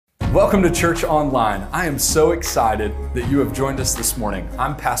Welcome to Church Online. I am so excited that you have joined us this morning.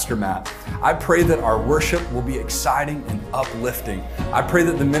 I'm Pastor Matt. I pray that our worship will be exciting and uplifting. I pray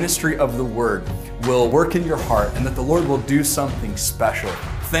that the ministry of the Word will work in your heart and that the Lord will do something special.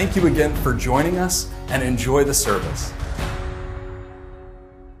 Thank you again for joining us and enjoy the service.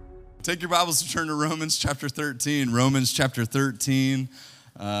 Take your Bibles to turn to Romans chapter 13. Romans chapter 13.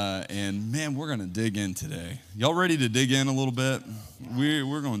 And man, we're going to dig in today. Y'all ready to dig in a little bit?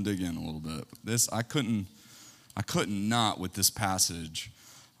 We're going to dig in a little bit. I couldn't not with this passage.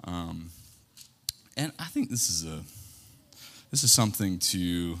 And I think this is something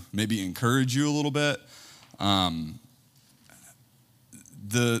to maybe encourage you a little bit.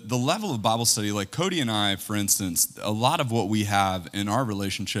 The level of Bible study, like Cody and I, for instance, a lot of what we have in our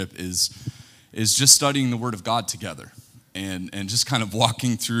relationship is just studying the Word of God together. And just kind of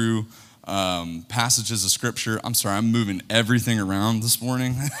walking through passages of Scripture. I'm sorry, I'm moving everything around this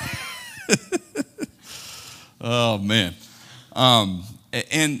morning. Oh, man.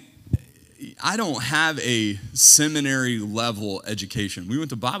 And I don't have a seminary level education. I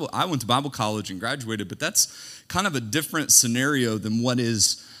went to Bible college and graduated, but that's kind of a different scenario than what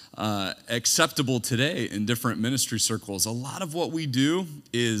is acceptable today in different ministry circles. A lot of what we do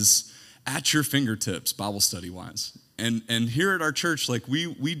is at your fingertips, Bible study-wise. And here at our church, like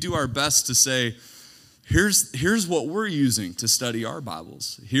we do our best to say, here's what we're using to study our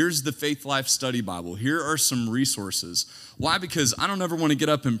Bibles. Here's the Faith Life Study Bible. Here are some resources. Why? Because I don't ever want to get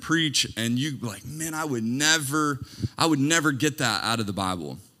up and preach and you like, man, I would never get that out of the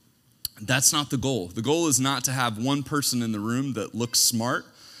Bible. That's not the goal. The goal is not to have one person in the room that looks smart.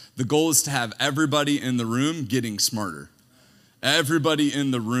 The goal is to have everybody in the room getting smarter. Everybody in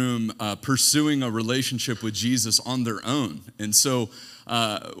the room pursuing a relationship with Jesus on their own. And so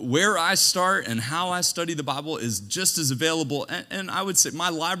where I start and how I study the Bible is just as available. And I would say my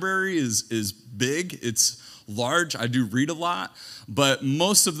library is big. It's large. I do read a lot. But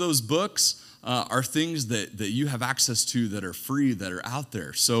most of those books are things that you have access to that are free, that are out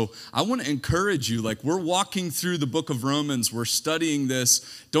there. So I want to encourage you, like we're walking through the book of Romans, we're studying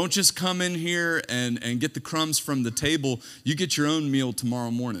this. Don't just come in here and get the crumbs from the table. You get your own meal tomorrow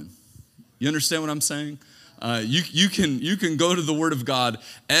morning. You understand what I'm saying? You can go to the Word of God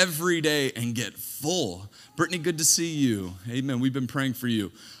every day and get full. Brittany, good to see you. Amen. We've been praying for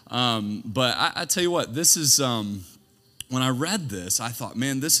you. But I tell you what, this is... When I read this, I thought,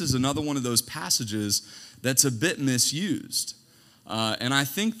 man, this is another one of those passages that's a bit misused. And I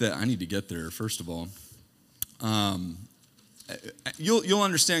think that, I need to get there, first of all. You'll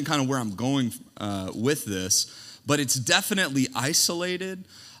understand kind of where I'm going with this, but it's definitely isolated.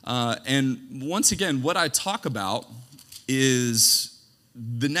 And once again, what I talk about is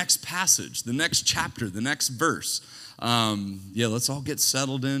the next passage, the next chapter, the next verse. Let's all get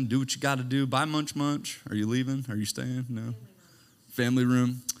settled in, do what you got to do. Bye, Munch. Are you leaving? Are you staying? No? Family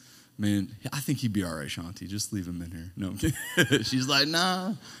room. Man, I think he'd be all right, Shanti. Just leave him in here. No, she's like,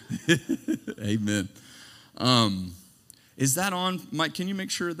 nah. Amen. Is that on? Mike, can you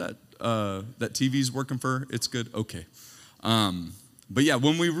make sure that that TV's working for her? It's good? Okay. But yeah,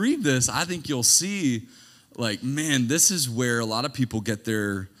 when we read this, I think you'll see, like, man, this is where a lot of people get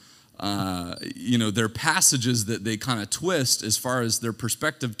their passages that they kind of twist as far as their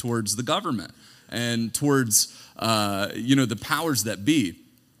perspective towards the government and towards, the powers that be.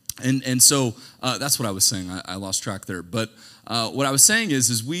 And so that's what I was saying. I lost track there. But what I was saying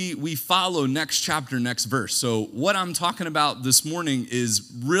is we follow next chapter, next verse. So what I'm talking about this morning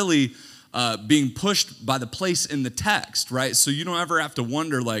is really being pushed by the place in the text, right? So you don't ever have to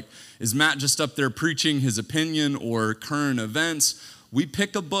wonder, like, is Matt just up there preaching his opinion or current events? We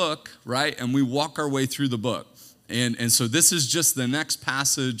pick a book, right, and we walk our way through the book. And so this is just the next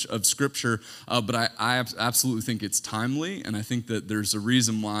passage of Scripture, but I absolutely think it's timely, and I think that there's a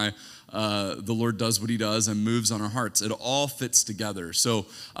reason why the Lord does what he does and moves on our hearts. It all fits together. So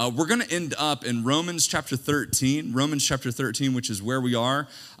we're going to end up in Romans chapter 13, which is where we are,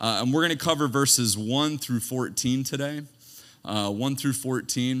 and we're going to cover verses 1 through 14 today, 1 through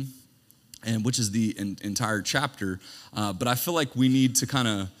 14. And which is the entire chapter. But I feel like we need to kind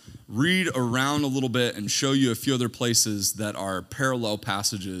of read around a little bit and show you a few other places that are parallel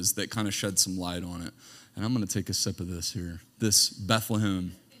passages that kind of shed some light on it. And I'm going to take a sip of this here. This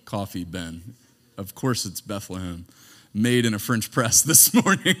Bethlehem coffee, Ben. Of course it's Bethlehem. Made in a French press this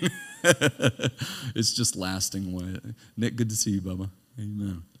morning. It's just lasting away. Nick, good to see you, Bubba.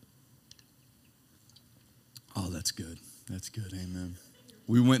 Amen. Oh, that's good. That's good. Amen.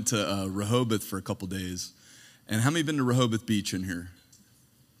 We went to Rehoboth for a couple days. And how many been to Rehoboth Beach in here?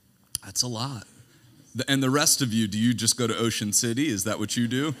 That's a lot. And the rest of you, do you just go to Ocean City? Is that what you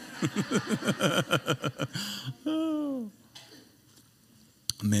do?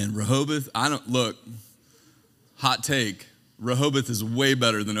 Man, Rehoboth, hot take. Rehoboth is way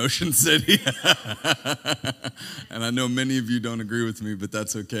better than Ocean City. And I know many of you don't agree with me, but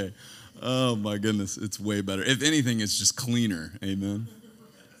that's okay. Oh my goodness, it's way better. If anything, it's just cleaner. Amen.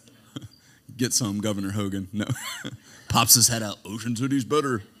 Get some, Governor Hogan. No. Pops his head out. Ocean City's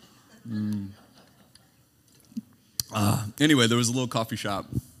better. Anyway, there was a little coffee shop.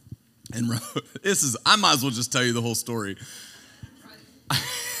 And I might as well just tell you the whole story.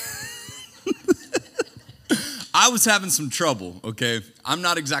 I was having some trouble, okay? I'm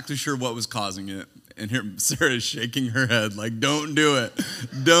not exactly sure what was causing it. And here, Sarah is shaking her head like, don't do it.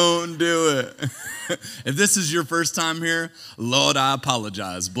 Don't do it. If this is your first time here, Lord, I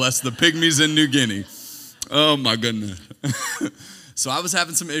apologize. Bless the pygmies in New Guinea. Oh, my goodness. So I was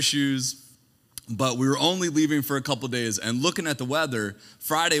having some issues, but we were only leaving for a couple days. And looking at the weather,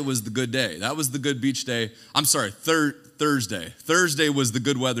 Friday was the good day. That was the good beach day. I'm sorry, Thursday. Thursday was the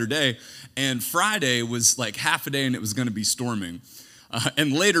good weather day. And Friday was like half a day and it was going to be storming.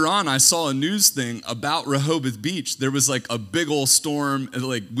 And later on, I saw a news thing about Rehoboth Beach. There was like a big old storm.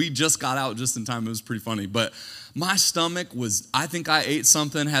 Like we just got out just in time. It was pretty funny. But my stomach was, I think I ate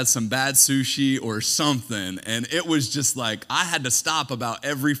something, had some bad sushi or something. And it was just like, I had to stop about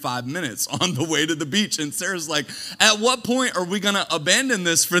every 5 minutes on the way to the beach. And Sarah's like, at what point are we going to abandon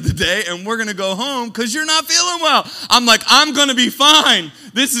this for the day and we're going to go home because you're not feeling well? I'm like, I'm going to be fine.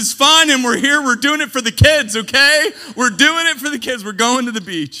 This is fine. And we're here. We're doing it for the kids, okay? We're doing it for the kids. We're going to the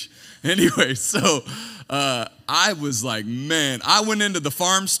beach. Anyway, so I was like, man, I went into the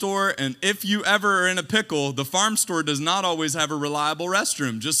farm store, and if you ever are in a pickle, the farm store does not always have a reliable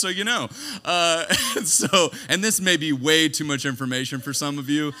restroom, just so you know. And this may be way too much information for some of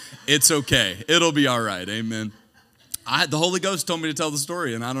you. It's okay. It'll be all right. Amen. The Holy Ghost told me to tell the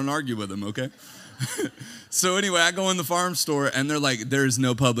story, and I don't argue with him, okay? So anyway, I go in the farm store, and they're like, there's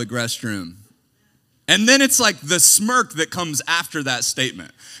no public restroom. And then it's like the smirk that comes after that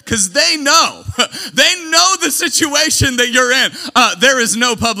statement. Because they know the situation that you're in. There is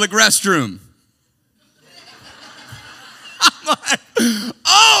no public restroom. I'm like,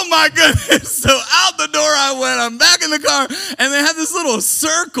 oh my goodness. So out the door I went. I'm back in the car. And they have this little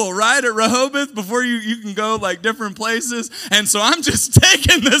circle, right, at Rehoboth before you can go like different places. And so I'm just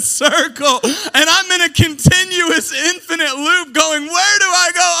taking this circle. And I'm in a continuous infinite loop going, where do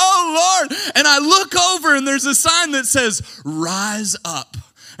I go? Oh, Lord. And I look over and there's a sign that says, rise up.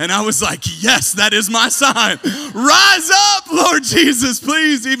 And I was like, yes, that is my sign. Rise up, Lord Jesus,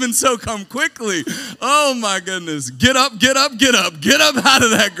 please. Even so, come quickly. Oh, my goodness. Get up, get up, get up. Get up out of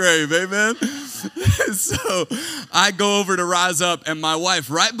that grave. Amen. So I go over to rise up, and my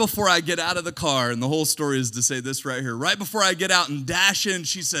wife, right before I get out of the car, and the whole story is to say this right here, right before I get out and dash in,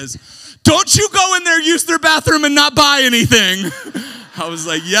 she says, don't you go in there, use their bathroom, and not buy anything. I was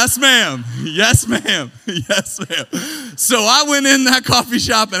like, yes, ma'am. Yes, ma'am. Yes, ma'am. So I went in that coffee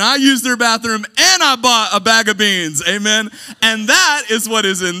shop and I used their bathroom and I bought a bag of beans. Amen. And that is what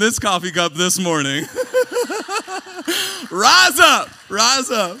is in this coffee cup this morning. Rise up. Rise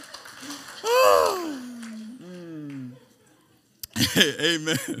up. Oh.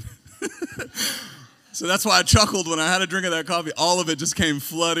 Amen. So that's why I chuckled when I had a drink of that coffee. All of it just came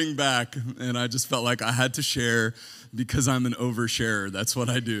flooding back. And I just felt like I had to share because I'm an oversharer. That's what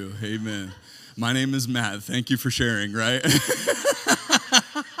I do. Amen. My name is Matt. Thank you for sharing, right?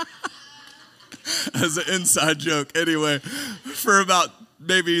 As an inside joke. Anyway, for about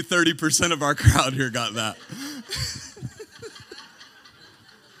maybe 30% of our crowd here got that.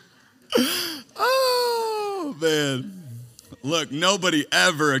 Oh, man. Look, nobody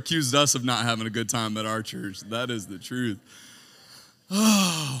ever accused us of not having a good time at our church. That is the truth.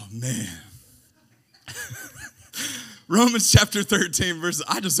 Oh, man. Romans chapter 13, verses.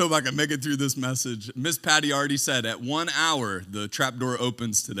 I just hope I can make it through this message. Miss Patty already said at 1 hour, the trap door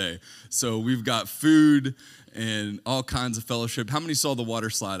opens today. So we've got food and all kinds of fellowship. How many saw the water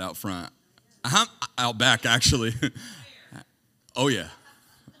slide out front? Out back, actually. Oh, yeah.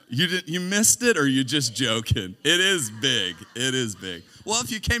 You missed it, or you just joking? It is big. It is big. Well,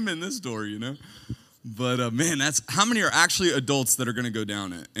 if you came in this door, you know. But, man, that's how many are actually adults that are going to go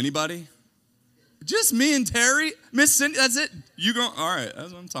down it? Anybody? Just me and Terry. Miss Cindy, that's it? You go, all right,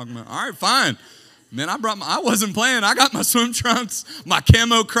 that's what I'm talking about. All right, fine. Man, I wasn't playing. I got my swim trunks, my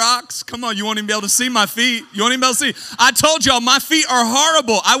camo Crocs. Come on, you won't even be able to see my feet. You won't even be able to see. I told y'all my feet are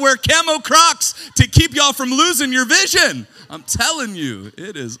horrible. I wear camo Crocs to keep y'all from losing your vision. I'm telling you,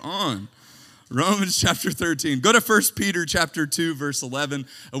 it is on. Romans chapter 13. Go to 1 Peter chapter 2, verse 11,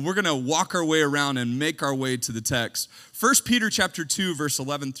 and we're going to walk our way around and make our way to the text. 1 Peter chapter 2, verse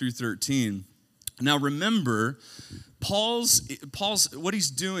 11 through 13. Now remember, Paul's what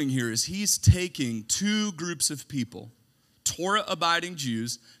he's doing here is he's taking two groups of people, Torah-abiding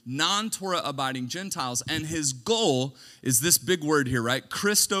Jews, non-Torah-abiding Gentiles, and his goal is this big word here, right?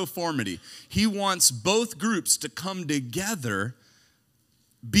 Christoformity. He wants both groups to come together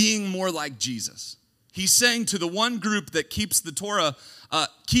being more like Jesus. He's saying to the one group that keeps the Torah,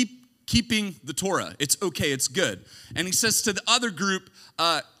 keeping the Torah. It's okay, it's good. And he says to the other group,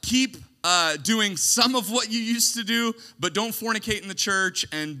 keep doing some of what you used to do, but don't fornicate in the church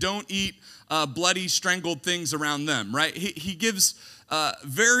and don't eat bloody, strangled things around them, right? He gives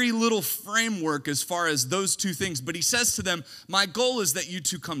very little framework as far as those two things, but he says to them, my goal is that you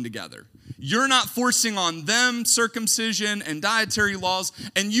two come together. You're not forcing on them circumcision and dietary laws,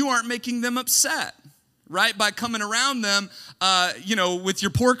 and you aren't making them upset, right? By coming around them, with your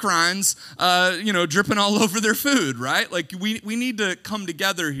pork rinds, dripping all over their food, right? Like we need to come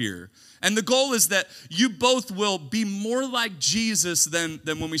together here. And the goal is that you both will be more like Jesus than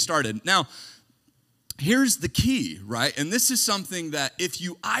when we started. Now, here's the key, right? And this is something that if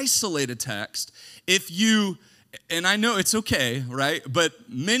you isolate a text, and I know it's okay, right? But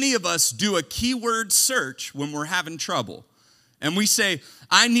many of us do a keyword search when we're having trouble. And we say,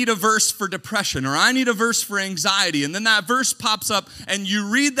 I need a verse for depression, or I need a verse for anxiety. And then that verse pops up, and you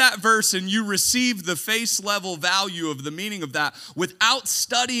read that verse, and you receive the face level value of the meaning of that without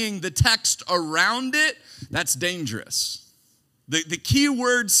studying the text around it. That's dangerous. The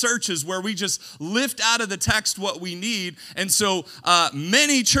keyword searches where we just lift out of the text what we need. And so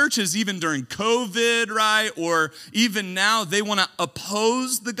many churches, even during COVID, right, or even now, they want to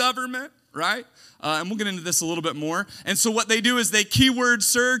oppose the government, right? And we'll get into this a little bit more. And so what they do is they keyword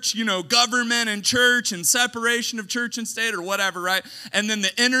search, government and church and separation of church and state or whatever, right? And then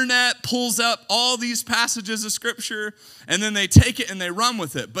the internet pulls up all these passages of scripture, and then they take it and they run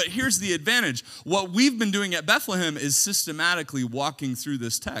with it. But here's the advantage. What we've been doing at Bethlehem is systematically walking through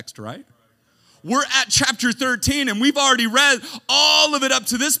this text, right? We're at chapter 13, and we've already read all of it up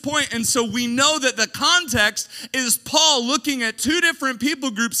to this point, and so we know that the context is Paul looking at two different people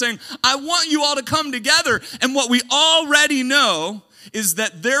groups saying, I want you all to come together. And what we already know is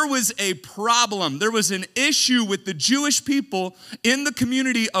that there was a problem. There was an issue with the Jewish people in the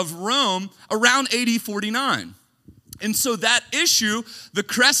community of Rome around AD 49. And so that issue, the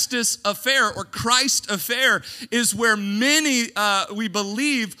Christus affair or Christ affair, is where many, we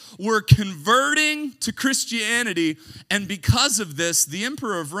believe, were converting to Christianity. And because of this, the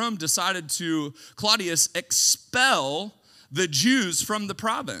emperor of Rome decided to, Claudius, expel the Jews from the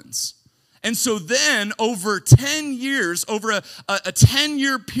province. And so then over 10 years, over a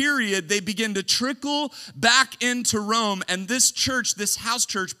 10-year period, they begin to trickle back into Rome. And this church, this house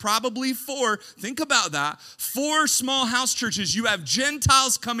church, probably think about that, 4 small house churches. You have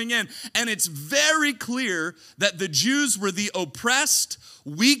Gentiles coming in. And it's very clear that the Jews were the oppressed,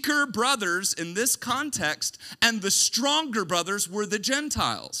 weaker brothers in this context, and the stronger brothers were the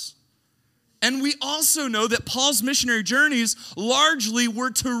Gentiles. And we also know that Paul's missionary journeys largely were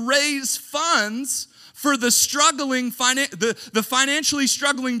to raise funds for the financially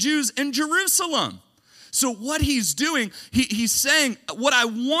struggling Jews in Jerusalem. So what he's doing, he's saying, what I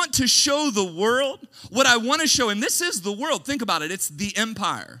want to show the world, what I want to show, and this is the world, think about it, it's the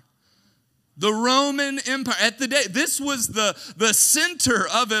empire. The Roman Empire, at the day, this was the center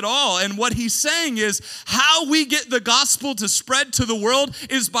of it all. And what he's saying is how we get the gospel to spread to the world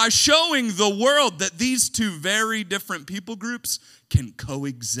is by showing the world that these two very different people groups can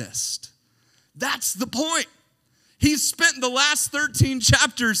coexist. That's the point. He's spent the last 13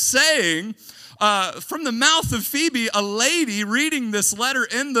 chapters saying, from the mouth of Phoebe, a lady reading this letter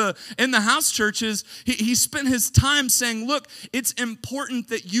in the house churches, he spent his time saying, look, it's important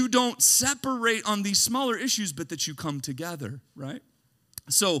that you don't separate on these smaller issues, but that you come together, right?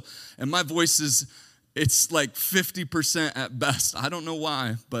 So, and my voice it's like 50% at best. I don't know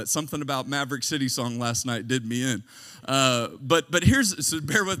why, but something about Maverick City song last night did me in. But so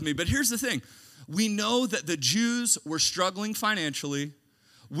bear with me, but here's the thing. We know that the Jews were struggling financially.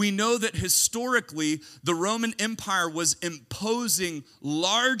 We know that historically, the Roman Empire was imposing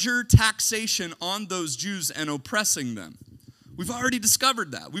larger taxation on those Jews and oppressing them. We've already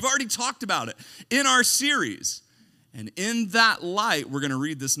discovered that. We've already talked about it in our series. And in that light, we're going to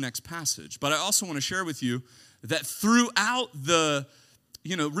read this next passage. But I also want to share with you that throughout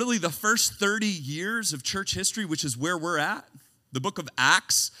really the first 30 years of church history, which is where we're at, the book of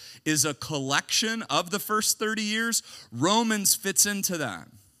Acts is a collection of the first 30 years. Romans fits into that.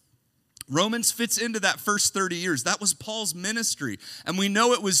 Romans fits into that first 30 years. That was Paul's ministry. And we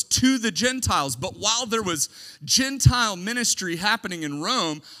know it was to the Gentiles. But while there was Gentile ministry happening in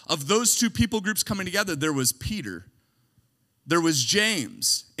Rome, of those two people groups coming together, there was Peter. There was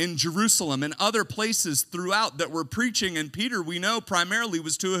James in Jerusalem and other places throughout that were preaching. And Peter, we know, primarily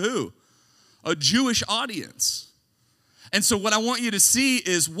was to a who? A Jewish audience. And so what I want you to see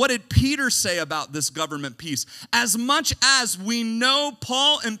is, what did Peter say about this government peace? As much as we know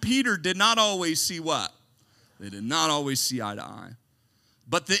Paul and Peter did not always see what? They did not always see eye to eye.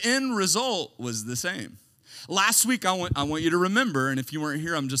 But the end result was the same. Last week, I want you to remember, and if you weren't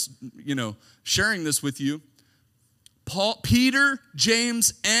here, I'm just, sharing this with you. Peter,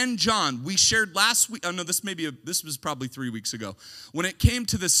 James, and John, we shared last week. Oh no, this was probably 3 weeks ago. When it came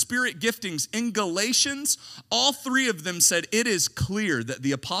to the spirit giftings in Galatians, all three of them said it is clear that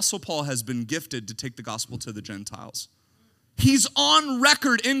the Apostle Paul has been gifted to take the gospel to the Gentiles. He's on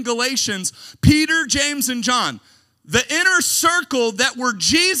record in Galatians, Peter, James, and John. The inner circle that were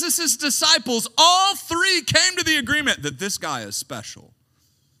Jesus' disciples, all three came to the agreement that this guy is special.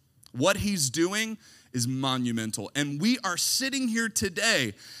 What he's doing is monumental. And we are sitting here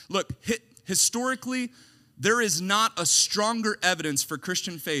today. Look, historically, there is not a stronger evidence for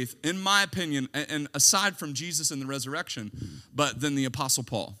Christian faith, in my opinion, and aside from Jesus and the resurrection, but than the Apostle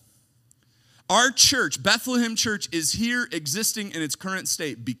Paul. Our church, Bethlehem Church, is here existing in its current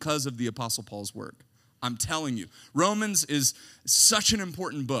state because of the Apostle Paul's work. I'm telling you, Romans is such an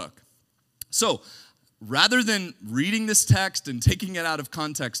important book. So, rather than reading this text and taking it out of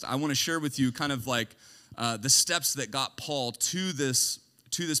context, I want to share with you kind of like the steps that got Paul to this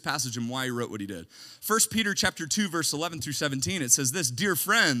passage and why he wrote what he did. 1 Peter chapter 2, verse 11 through 17, it says this: "Dear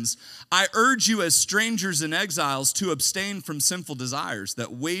friends, I urge you as strangers and exiles to abstain from sinful desires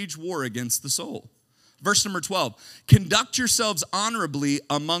that wage war against the soul." Verse number 12, "Conduct yourselves honorably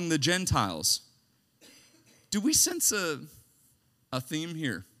among the Gentiles." Do we sense a theme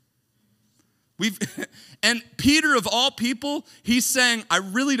here? And Peter, of all people, he's saying, I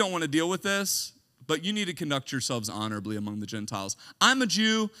really don't want to deal with this, but you need to conduct yourselves honorably among the Gentiles. I'm a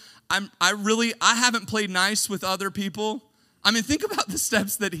Jew. I haven't played nice with other people. I mean, think about the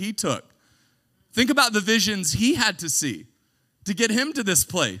steps that he took. Think about the visions he had to see to get him to this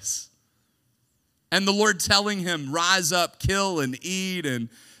place. And the Lord telling him, rise up, kill and eat. And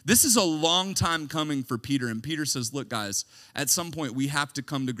this is a long time coming for Peter. And Peter says, look, guys, at some point we have to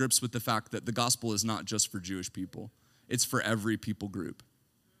come to grips with the fact that the gospel is not just for Jewish people. It's for every people group.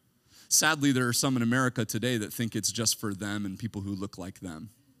 Sadly, there are some in America today that think it's just for them and people who look like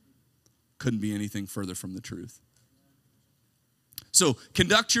them. Couldn't be anything further from the truth. So,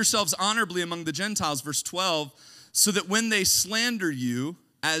 conduct yourselves honorably among the Gentiles, verse 12, so that when they slander you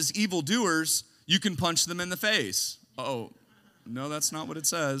as evildoers, you can punch them in the face. Oh, no, that's not what it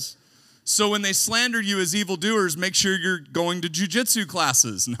says. So when they slander you as evildoers, make sure you're going to jujitsu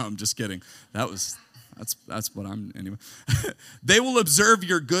classes. No, I'm just kidding. That's what I'm, anyway. They will observe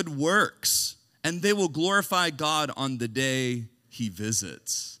your good works, and they will glorify God on the day he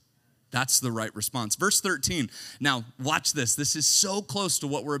visits. That's the right response. Verse 13. Now, watch this. This is so close to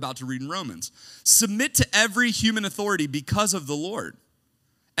what we're about to read in Romans. Submit to every human authority because of the Lord.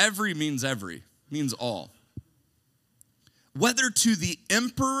 Every means all. Whether to the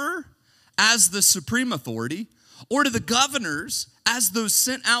emperor as the supreme authority, or to the governors as those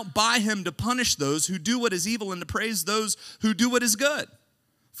sent out by him to punish those who do what is evil and to praise those who do what is good.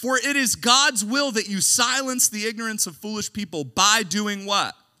 For it is God's will that you silence the ignorance of foolish people by doing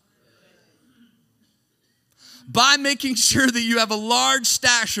what? By making sure that you have a large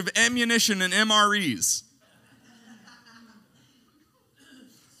stash of ammunition and MREs.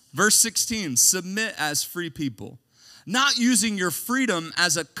 Verse 16, submit as free people, not using your freedom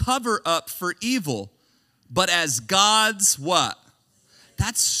as a cover-up for evil, but as God's what?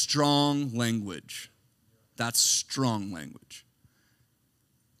 That's strong language. That's strong language.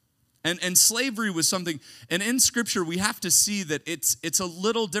 And slavery was something, and in Scripture we have to see that it's a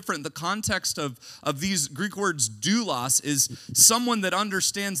little different. The context of these Greek words doulos is someone that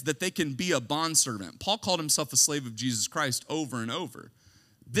understands that they can be a bondservant. Paul called himself a slave of Jesus Christ over and over.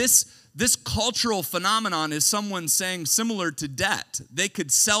 This cultural phenomenon is someone saying similar to debt. They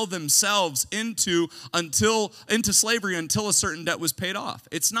could sell themselves into slavery until a certain debt was paid off.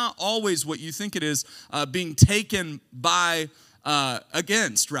 It's not always what you think it is, being taken by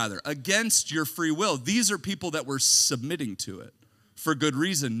against your free will. These are people that were submitting to it for good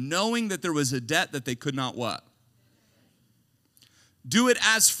reason, knowing that there was a debt that they could not what? Do it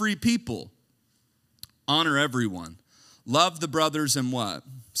as free people. Honor everyone. Love the brothers and what?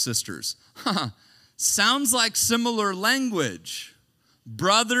 Sisters. Sounds like similar language,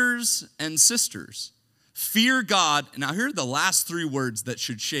 brothers and sisters, fear God. Now, here are the last three words that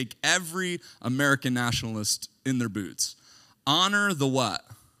should shake every American nationalist in their boots. Honor the what?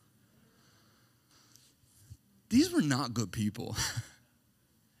 These were not good people.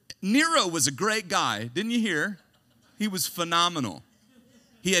 Nero was a great guy. Didn't you hear? He was phenomenal.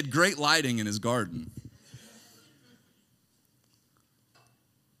 He had great lighting in his garden.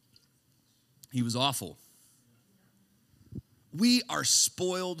 He was awful. We are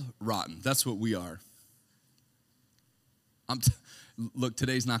spoiled rotten. That's what we are. Look,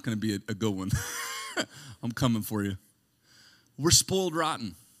 today's not going to be a good one. I'm coming for you. We're spoiled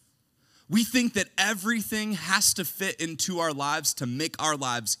rotten. We think that everything has to fit into our lives to make our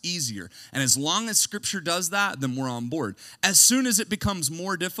lives easier. And as long as Scripture does that, then we're on board. As soon as it becomes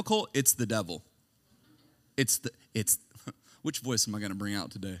more difficult, it's the devil. Which voice am I going to bring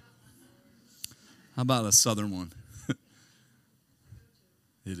out today? How about a southern one?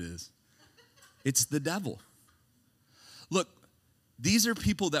 It is. It's the devil. Look, these are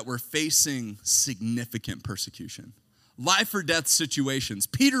people that were facing significant persecution. Life or death situations.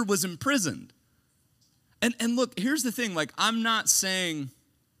 Peter was imprisoned. And look, here's the thing. Like, I'm not saying,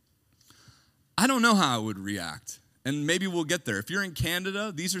 I don't know how I would react. And maybe we'll get there. If you're in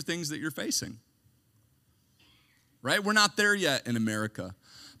Canada, these are things that you're facing. Right? We're not there yet in America.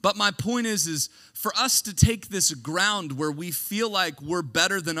 But my point is for us to take this ground where we feel like we're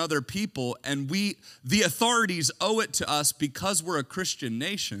better than other people and the authorities owe it to us because we're a Christian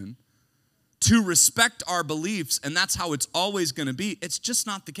nation to respect our beliefs, and that's how it's always going to be. It's just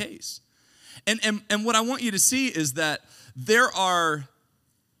not the case. And what I want you to see is that there are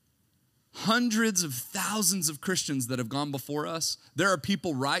hundreds of thousands of Christians that have gone before us. There are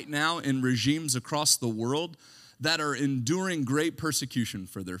people right now in regimes across the world that are enduring great persecution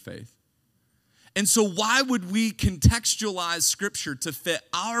for their faith. And so why would we contextualize Scripture to fit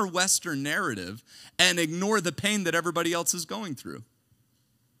our Western narrative and ignore the pain that everybody else is going through?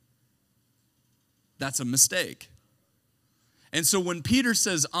 That's a mistake. And so when Peter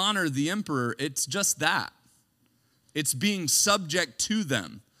says honor the emperor, it's just that. It's being subject to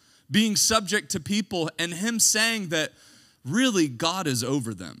them, being subject to people, and him saying that really God is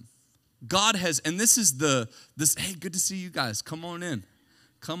over them. God has, and this is hey, good to see you guys. Come on in.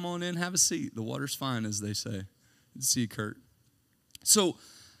 Come on in, have a seat. The water's fine, as they say. Good to see you, Kurt. So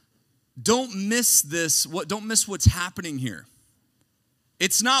don't miss this. Don't miss what's happening here.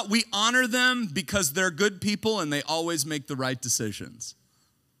 It's not we honor them because they're good people and they always make the right decisions.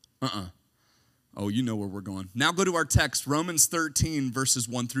 Oh, you know where we're going. Now go to our text, Romans 13, verses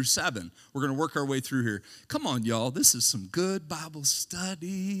 1 through 7. We're going to work our way through here. Come on, y'all. This is some good Bible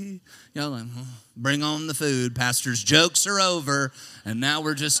study. Y'all like, bring on the food. Pastor's jokes are over, and now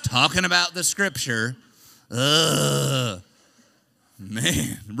we're just talking about the Scripture.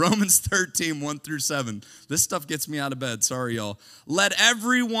 Man, Romans 13, 1 through 7. This stuff gets me out of bed. Sorry, y'all. Let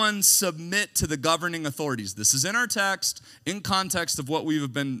everyone submit to the governing authorities. This is in our text, in context of what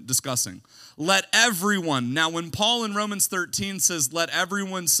we've been discussing. Let everyone. Now, when Paul in Romans 13 says, let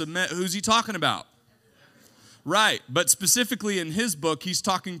everyone submit, who's he talking about? Right, but specifically in his book, he's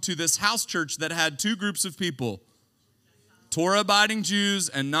talking to this house church that had two groups of people. Torah-abiding Jews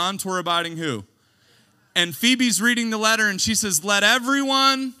and non-Torah-abiding who? And Phoebe's reading the letter, and she says, let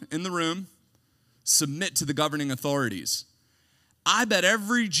everyone in the room submit to the governing authorities. I bet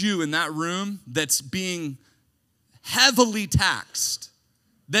every Jew in that room that's being heavily taxed,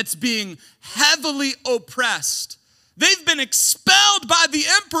 that's being heavily oppressed, they've been expelled by the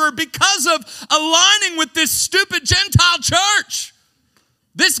emperor because of aligning with this stupid Gentile church.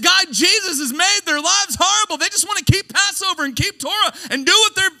 This guy, Jesus, has made their lives horrible. They just want to keep Passover and keep Torah and do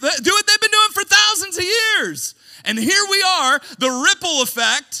what they've been doing for thousands of years. And here we are, the ripple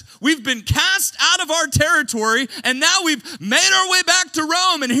effect. We've been cast out of our territory, and now we've made our way back to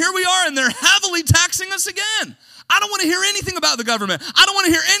Rome, and here we are, and they're heavily taxing us again. I don't want to hear anything about the government. I don't want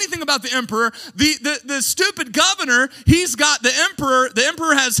to hear anything about the emperor. The stupid governor, he's got the emperor. The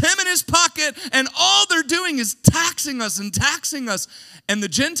emperor has him in his pocket, and all they're doing is taxing us and taxing us. And the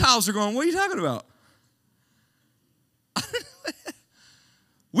Gentiles are going, what are you talking about?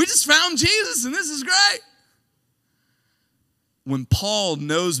 We just found Jesus, and this is great. When Paul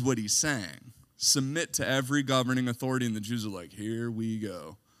knows what he's saying, submit to every governing authority, and the Jews are like, here we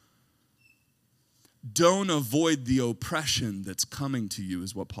go. Don't avoid the oppression that's coming to you,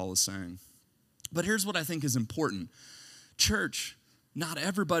 is what Paul is saying. But here's what I think is important. Church, not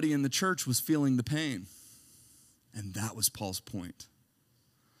everybody in the church was feeling the pain. And that was Paul's point.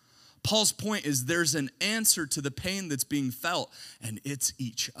 Paul's point is there's an answer to the pain that's being felt, and it's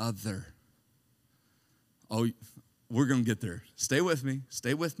each other. Oh, We're going to get there. Stay with me.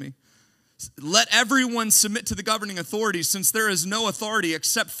 Stay with me. Let everyone submit to the governing authorities, since there is no authority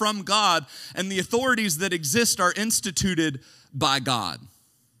except from God, and the authorities that exist are instituted by God.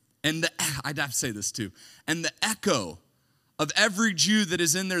 And I'd have to say this too. And the echo of every Jew that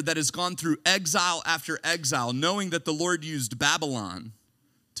is in there that has gone through exile after exile, knowing that the Lord used Babylon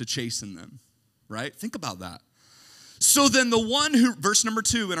to chasten them, right? Think about that. So then the one who, verse number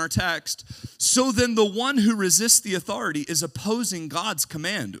 2 in our text, so then the one who resists the authority is opposing God's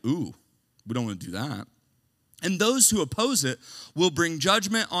command. Ooh, we don't want to do that. And those who oppose it will bring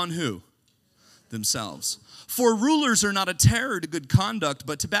judgment on who? Themselves. For rulers are not a terror to good conduct,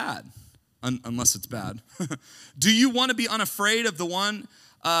 but to bad, unless it's bad. Do you want to be unafraid of the one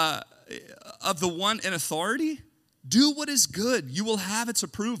in authority? Do what is good. You will have its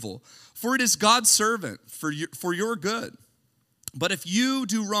approval. For it is God's servant for your good. But if you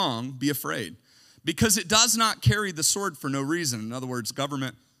do wrong, be afraid, because it does not carry the sword for no reason. In other words,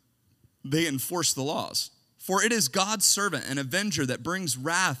 government, they enforce the laws. For it is God's servant, an avenger that brings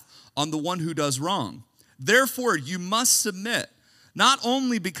wrath on the one who does wrong. Therefore, you must submit, not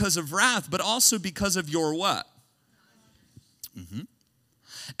only because of wrath, but also because of your what?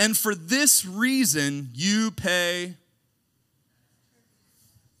 And for this reason, you pay.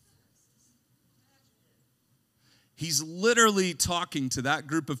 He's literally talking to that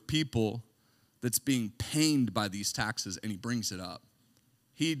group of people that's being pained by these taxes, and he brings it up.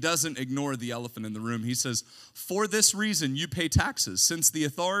 He doesn't ignore the elephant in the room. He says, for this reason, you pay taxes, since the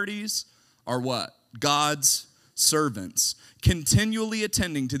authorities are what? God's servants, continually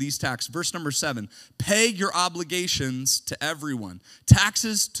attending to these taxes. Verse number 7, pay your obligations to everyone.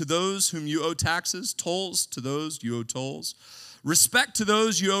 Taxes to those whom you owe taxes, tolls to those you owe tolls, respect to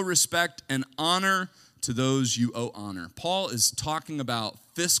those you owe respect, and honor to those you owe honor. Paul is talking about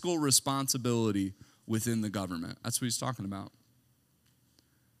fiscal responsibility within the government. That's what he's talking about.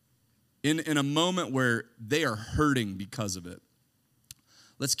 In a moment where they are hurting because of it.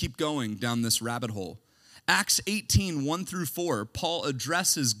 Let's keep going down this rabbit hole. Acts 18, 1 through 4, Paul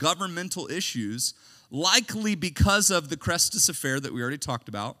addresses governmental issues, likely because of the Crestus affair that we already talked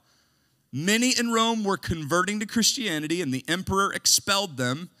about. Many in Rome were converting to Christianity, and the emperor expelled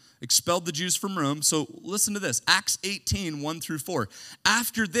the Jews from Rome. So listen to this, Acts 18, 1 through 4.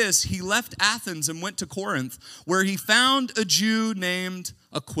 After this, he left Athens and went to Corinth, where he found a Jew named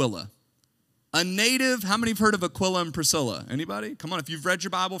Aquila, a native. How many have heard of Aquila and Priscilla? Anybody? Come on, if you've read your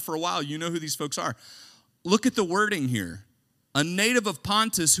Bible for a while, you know who these folks are. Look at the wording here. A native of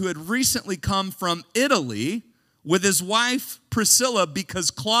Pontus who had recently come from Italy with his wife Priscilla, because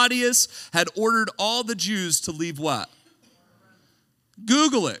Claudius had ordered all the Jews to leave what?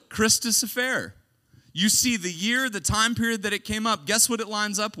 Google it, Christus affair. You see the year, the time period that it came up. Guess what it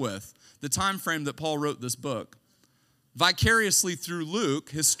lines up with? The time frame that Paul wrote this book. Vicariously through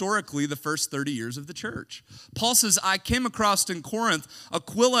Luke, historically the first 30 years of the church. Paul says, I came across in Corinth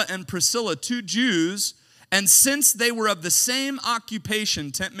Aquila and Priscilla, two Jews, and since they were of the same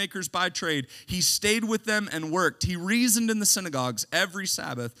occupation, tent makers by trade, he stayed with them and worked. He reasoned in the synagogues every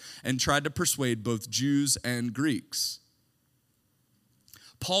Sabbath and tried to persuade both Jews and Greeks.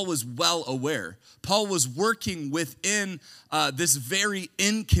 Paul was well aware. Paul was working within this very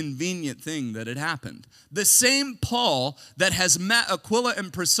inconvenient thing that had happened. The same Paul that has met Aquila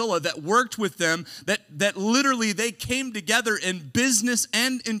and Priscilla, that worked with them, that literally they came together in business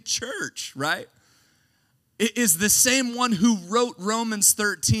and in church, right? It is the same one who wrote Romans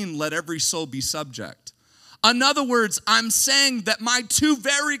 13, let every soul be subject. In other words, I'm saying that my two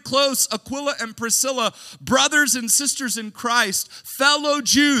very close, Aquila and Priscilla, brothers and sisters in Christ, fellow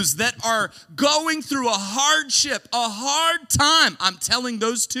Jews that are going through a hardship, a hard time, I'm telling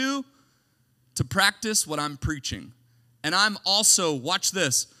those two to practice what I'm preaching. And I'm also, watch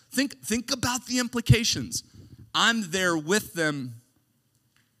this, think about the implications. I'm there with them.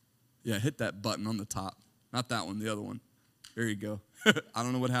 Yeah, hit that button on the top. Not that one, the other one. There you go. I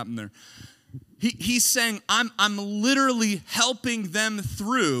don't know what happened there. He's saying, I'm literally helping them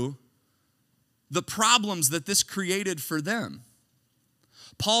through the problems that this created for them.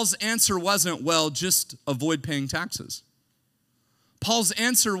 Paul's answer wasn't, well, just avoid paying taxes. Paul's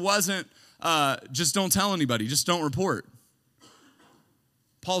answer wasn't, just don't tell anybody, just don't report.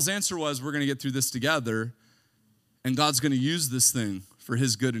 Paul's answer was, we're going to get through this together, and God's going to use this thing for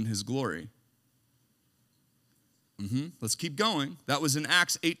his good and his glory. Let's keep going. That was in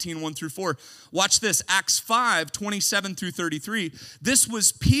Acts 18, 1 through 4. Watch this, Acts 5, 27 through 33. This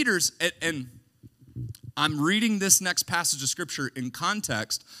was Peter's, and I'm reading this next passage of Scripture in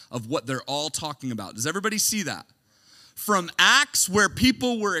context of what they're all talking about. Does everybody see that? from Acts, where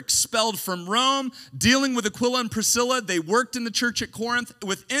people were expelled from Rome, dealing with Aquila and Priscilla. They worked in the church at Corinth.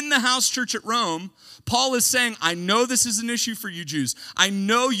 Within the house church at Rome, Paul is saying, I know this is an issue for you Jews. I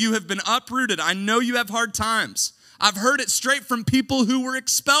know you have been uprooted. I know you have hard times. I've heard it straight from people who were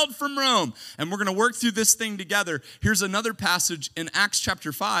expelled from Rome. And we're going to work through this thing together. Here's another passage in Acts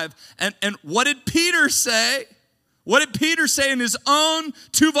chapter 5. And what did Peter say? What did Peter say in his own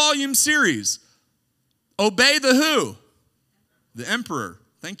 2-volume series? Obey the who? The emperor.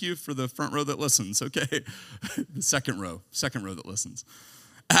 Thank you for the front row that listens. Okay. The second row that listens.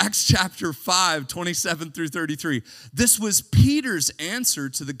 Acts chapter 5, 27 through 33. This was Peter's answer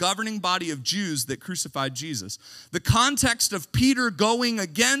to the governing body of Jews that crucified Jesus. The context of Peter going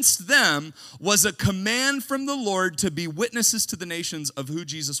against them was a command from the Lord to be witnesses to the nations of who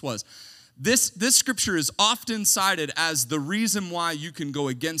Jesus was. This scripture is often cited as the reason why you can go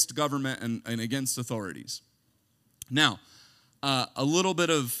against government and against authorities. Now, a little bit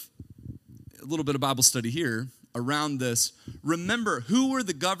of Bible study here around this. Remember, who was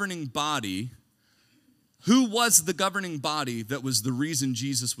the governing body that was the reason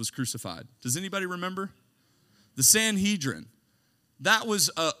Jesus was crucified? Does anybody remember? The Sanhedrin. That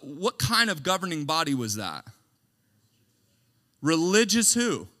was, what kind of governing body was that? Religious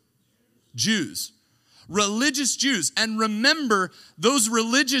who? Jews. Religious Jews. And remember, those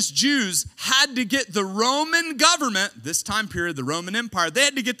religious Jews had to get the Roman government, this time period, the Roman Empire, they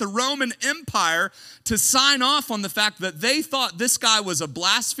had to get the Roman Empire to sign off on the fact that they thought this guy was a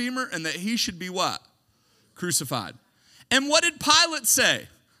blasphemer and that he should be what? Crucified. And what did Pilate say?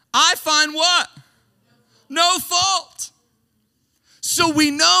 I find what? No fault. So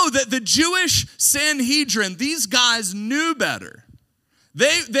we know that the Jewish Sanhedrin, these guys knew better.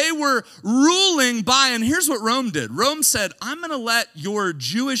 They were ruling by, and here's what Rome did. Rome said, I'm going to let your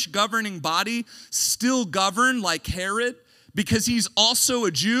Jewish governing body still govern like Herod because he's also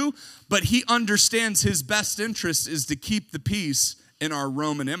a Jew, but he understands his best interest is to keep the peace in our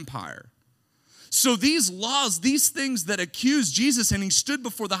Roman Empire. So these laws, these things that accused Jesus and he stood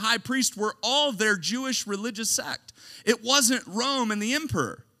before the high priest were all their Jewish religious sect. It wasn't Rome and the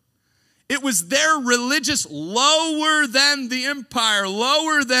emperor. It was their religious, lower than the empire,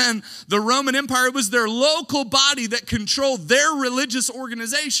 lower than the Roman Empire. It was their local body that controlled their religious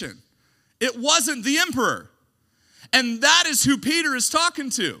organization. It wasn't the emperor. And that is who Peter is talking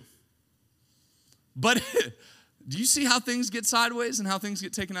to. But do you see how things get sideways and how things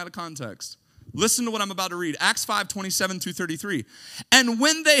get taken out of context? Listen to what I'm about to read. Acts 5, 27 through 33. And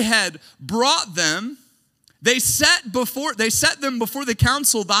when they had brought them, They set them before the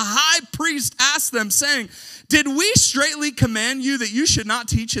council. The high priest asked them, saying, did we straitly command you that you should not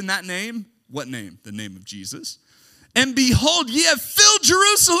teach in that name? What name? The name of Jesus. And behold, ye have filled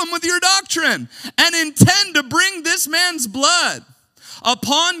Jerusalem with your doctrine, and intend to bring this man's blood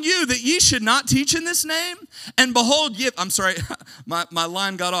upon you, that ye should not teach in this name. And behold, my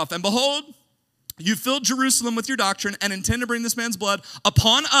line got off. And behold, you filled Jerusalem with your doctrine and intend to bring this man's blood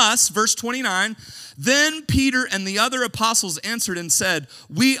upon us. Verse 29. Then Peter and the other apostles answered and said,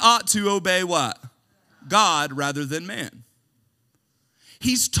 we ought to obey what? God rather than man.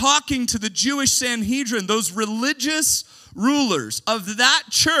 He's talking to the Jewish Sanhedrin, those religious rulers of that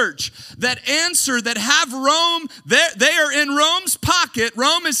church that answer, that have Rome, they are in Rome's pocket.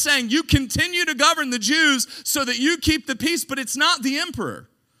 Rome is saying, you continue to govern the Jews so that you keep the peace, but it's not the emperor.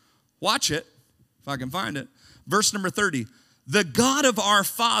 Watch it. If I can find it. Verse number 30. The God of our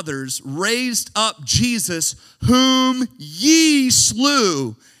fathers raised up Jesus, whom ye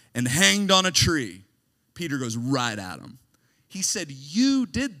slew and hanged on a tree. Peter goes right at him. He said, you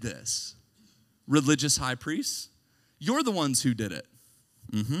did this, religious high priests. You're the ones who did it.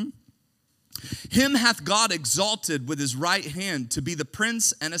 Him hath God exalted with his right hand to be the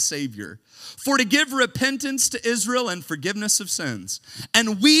prince and a savior, for to give repentance to Israel and forgiveness of sins.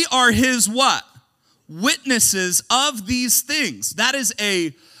 And we are his what? Witnesses of these things. That is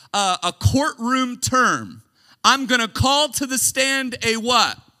a courtroom term. I'm going to call to the stand a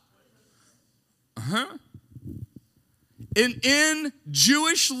what? In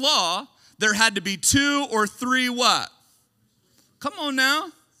Jewish law, there had to be 2 or 3 what? Come on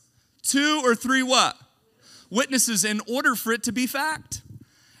now. 2 or 3 what? Witnesses in order for it to be fact.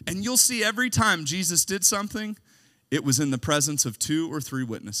 And you'll see every time Jesus did something, it was in the presence of 2 or 3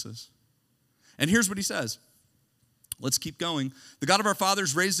 witnesses. And here's what he says. Let's keep going. The God of our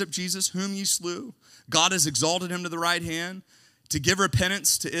fathers raised up Jesus, whom ye slew. God has exalted him to the right hand to give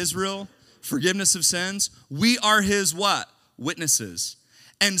repentance to Israel, forgiveness of sins. We are his what? Witnesses.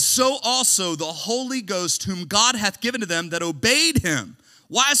 And so also the Holy Ghost, whom God hath given to them that obeyed him.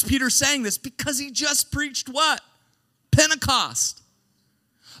 Why is Peter saying this? Because he just preached what? Pentecost.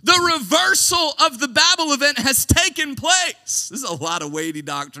 The reversal of the Babel event has taken place. This is a lot of weighty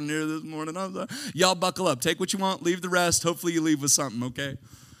doctrine here this morning. Y'all buckle up. Take what you want, leave the rest. Hopefully you leave with something, okay?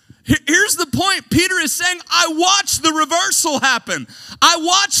 Here's the point. Peter is saying, I watched the reversal happen. I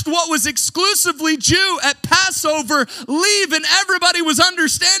watched what was exclusively Jew at Passover leave, and everybody was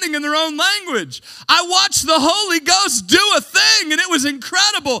understanding in their own language. I watched the Holy Ghost do a thing, and it was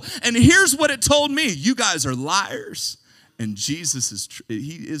incredible. And here's what it told me. You guys are liars, and Jesus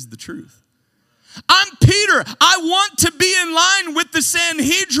he is the truth. I'm Peter. I want to be in line with the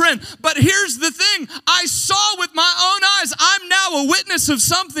Sanhedrin. But here's the thing. I saw with my own eyes. I'm now a witness of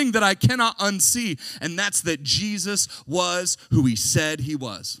something that I cannot unsee. And that's that Jesus was who he said he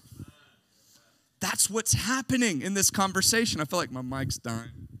was. That's what's happening in this conversation. I feel like my mic's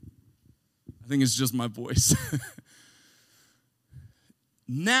dying. I think it's just my voice.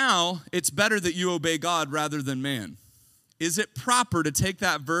 Now, it's better that you obey God rather than man. Is it proper to take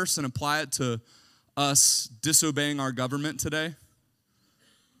that verse and apply it to us disobeying our government today?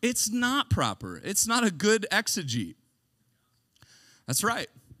 It's not proper. It's not a good exegete. That's right.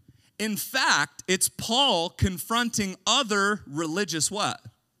 In fact, it's Paul confronting other religious what?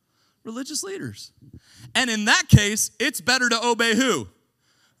 Religious leaders. And in that case, it's better to obey who?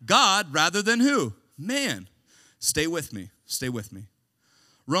 God rather than who? Man. Stay with me. Stay with me.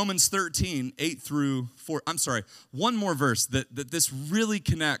 Romans 13, 8 through 4. I'm sorry, one more verse that this really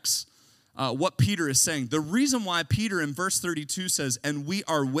connects what Peter is saying. The reason why Peter in verse 32 says, and we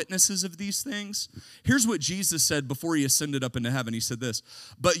are witnesses of these things. Here's what Jesus said before he ascended up into heaven. He said this,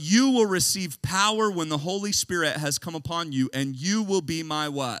 but you will receive power when the Holy Spirit has come upon you, and you will be my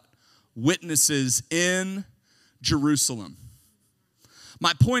what? Witnesses in Jerusalem.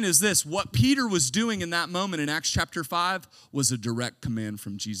 My point is this, what Peter was doing in that moment in Acts chapter 5 was a direct command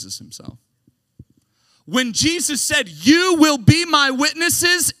from Jesus himself. When Jesus said, you will be my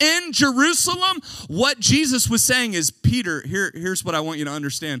witnesses in Jerusalem, what Jesus was saying is, Peter, here's what I want you to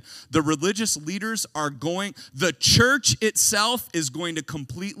understand. The religious leaders the church itself is going to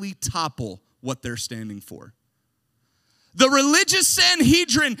completely topple what they're standing for. The religious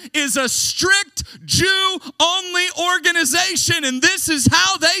Sanhedrin is a strict Jew-only organization, and this is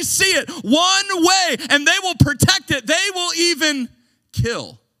how they see it. One way, and they will protect it. They will even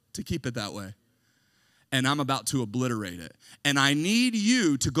kill to keep it that way. And I'm about to obliterate it. And I need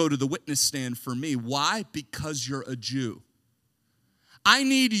you to go to the witness stand for me. Why? Because you're a Jew. I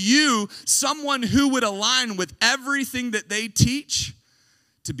need you, someone who would align with everything that they teach,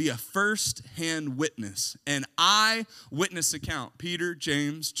 to be a first-hand witness. An eyewitness account. Peter,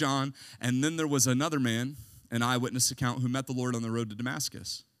 James, John, and then there was another man, an eyewitness account, who met the Lord on the road to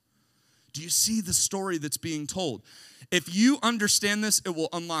Damascus. Do you see the story that's being told? If you understand this, it will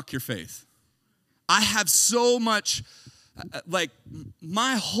unlock your faith. I have so much,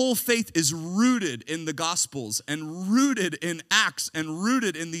 my whole faith is rooted in the Gospels and rooted in Acts and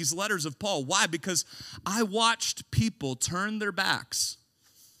rooted in these letters of Paul. Why? Because I watched people turn their backs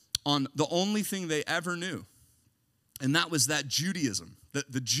on the only thing they ever knew, and that was that Judaism,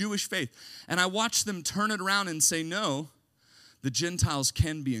 the Jewish faith. And I watched them turn it around and say, no, the Gentiles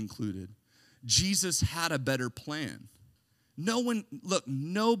can be included. Jesus had a better plan.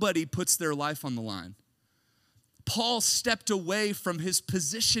 Nobody puts their life on the line. Paul stepped away from his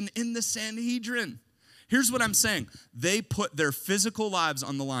position in the Sanhedrin. Here's what I'm saying. They put their physical lives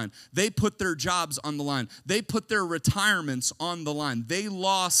on the line. They put their jobs on the line. They put their retirements on the line. They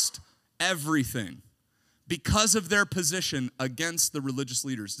lost everything because of their position against the religious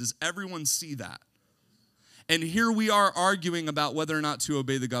leaders. Does everyone see that? And here we are arguing about whether or not to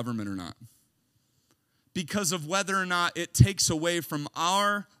obey the government or not, because of whether or not it takes away from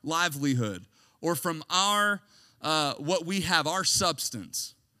our livelihood or from our what we have, our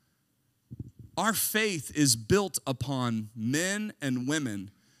substance. Our faith is built upon men and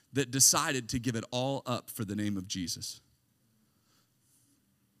women that decided to give it all up for the name of Jesus.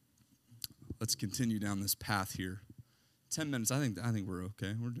 Let's continue down this path here. 10 minutes, I think we're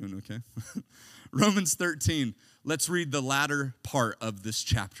okay. We're doing okay. Romans 13, let's read the latter part of this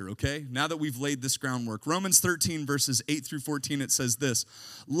chapter, okay? Now that we've laid this groundwork. Romans 13, verses 8 through 14, it says this.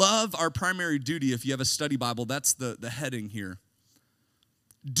 Love, our primary duty. If you have a study Bible, that's the heading here.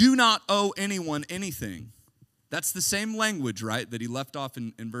 Do not owe anyone anything. That's the same language, right, that he left off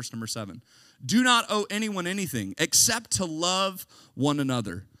in verse number 7. Do not owe anyone anything except to love one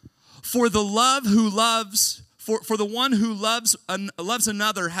another. For the one who loves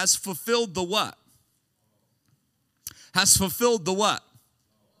another has fulfilled the what? Has fulfilled the what?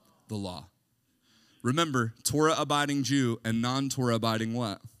 The law. Remember, Torah-abiding Jew and non-Torah-abiding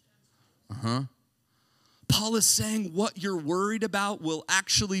what? Paul is saying what you're worried about will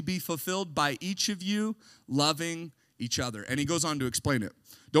actually be fulfilled by each of you loving each other. And he goes on to explain it.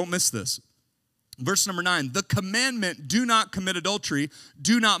 Don't miss this. Verse number 9, the commandment, do not commit adultery,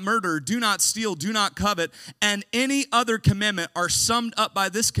 do not murder, do not steal, do not covet, and any other commandment are summed up by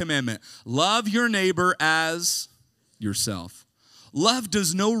this commandment: love your neighbor as yourself. Love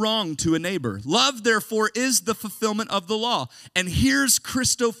does no wrong to a neighbor. Love, therefore, is the fulfillment of the law. And here's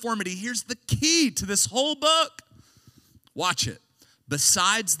Christoformity. Here's the key to this whole book. Watch it.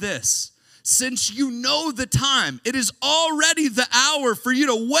 Besides this, since you know the time, it is already the hour for you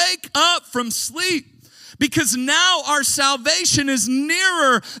to wake up from sleep, because now our salvation is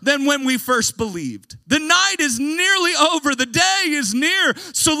nearer than when we first believed. The night is nearly over, the day is near,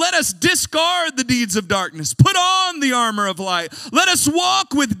 so let us discard the deeds of darkness, put on the armor of light. Let us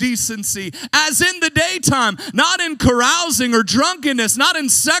walk with decency as in the daytime, not in carousing or drunkenness, not in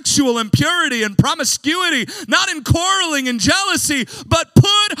sexual impurity and promiscuity, not in quarreling and jealousy, but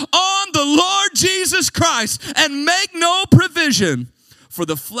put on the Lord Jesus Christ and make no provision for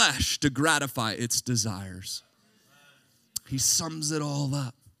the flesh to gratify its desires. He sums it all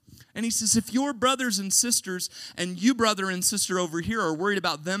up. And he says, if your brothers and sisters and you brother and sister over here are worried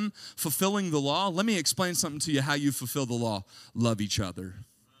about them fulfilling the law, let me explain something to you how you fulfill the law. Love each other.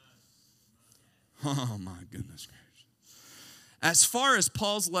 Oh my goodness gracious. As far as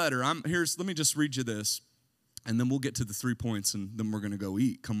Paul's letter, let me just read you this, and then we'll get to the 3 points, and then we're going to go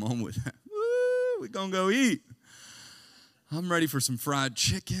eat. Come on with that. Woo, we're going to go eat. I'm ready for some fried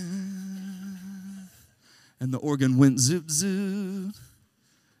chicken. And the organ went zoop zoop.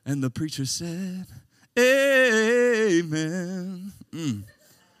 And the preacher said, amen.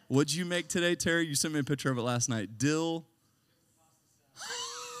 What'd you make today, Terry? You sent me a picture of it last night. Dill.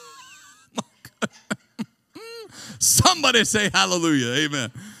 Somebody say hallelujah.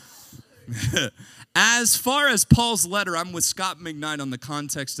 Amen. As far as Paul's letter, I'm with Scott McKnight on the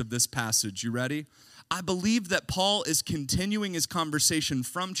context of this passage. You ready? I believe that Paul is continuing his conversation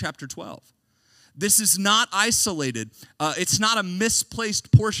from chapter 12. This is not isolated. It's not a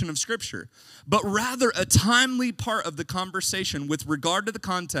misplaced portion of Scripture, but rather a timely part of the conversation with regard to the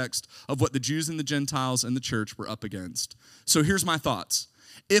context of what the Jews and the Gentiles and the church were up against. So here's my thoughts.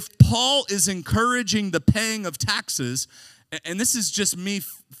 If Paul is encouraging the paying of taxes, and this is just me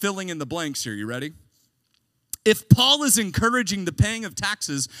filling in the blanks here, you ready? If Paul is encouraging the paying of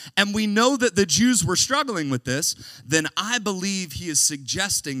taxes, and we know that the Jews were struggling with this, then I believe he is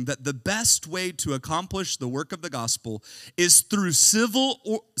suggesting that the best way to accomplish the work of the gospel is through civil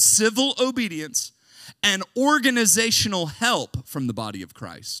obedience and organizational help from the body of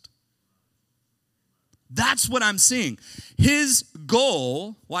Christ. That's what I'm seeing. His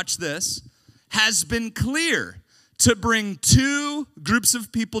goal, watch this, has been clear: to bring two groups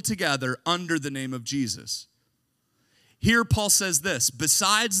of people together under the name of Jesus. Here Paul says this: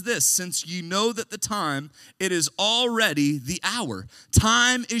 besides this, since you know that the time, it is already the hour.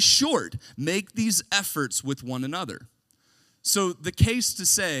 Time is short. Make these efforts with one another. So the case to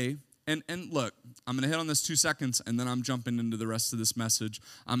say, and look, I'm going to hit on this 2 seconds, and then I'm jumping into the rest of this message.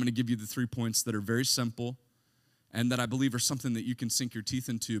 I'm going to give you the 3 points that are very simple and that I believe are something that you can sink your teeth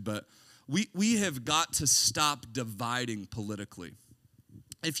into, but we have got to stop dividing politically.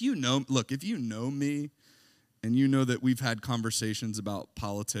 If you know me, and you know that we've had conversations about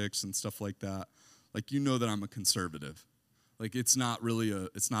politics and stuff like that, like, you know that I'm a conservative. Like, it's not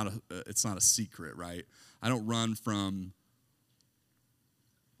a secret, right? I don't run from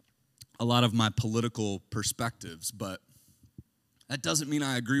a lot of my political perspectives, but that doesn't mean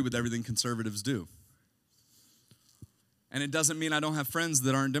I agree with everything conservatives do. And it doesn't mean I don't have friends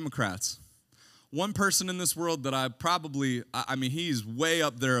that aren't Democrats. One person in this world that he's way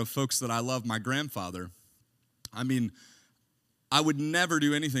up there of folks that I love, my grandfather. I would never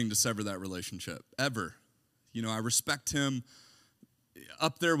do anything to sever that relationship, ever. I respect him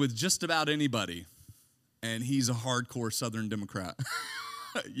up there with just about anybody, and he's a hardcore Southern Democrat.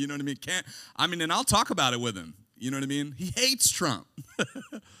 You know what I mean? And I'll talk about it with him. You know what I mean? He hates Trump.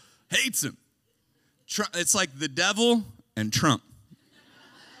 Hates him. Trump, it's like the devil and Trump.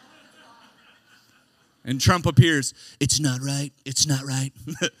 And Trump appears, it's not right, it's not right.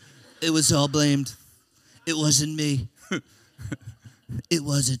 It was all blamed. It wasn't me. It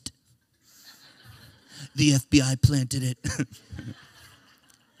wasn't. The FBI planted it.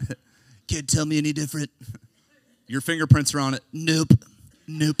 Can't tell me any different. Your fingerprints are on it. Nope.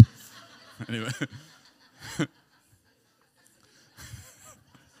 Anyway.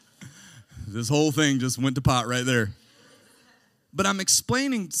 This whole thing just went to pot right there. But I'm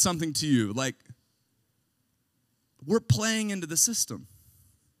explaining something to you. Like, we're playing into the system.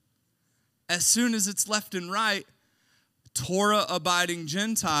 as soon as it's left and right, Torah-abiding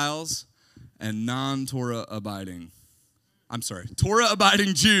Gentiles and non-Torah-abiding.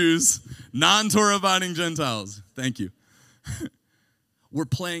 Torah-abiding Jews, non-Torah-abiding Gentiles. Thank you. We're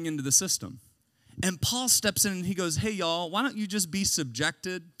playing into the system. And Paul steps in and he goes, hey, y'all, why don't you just be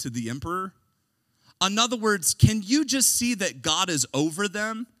subjected to the emperor? In other words, can you just see that God is over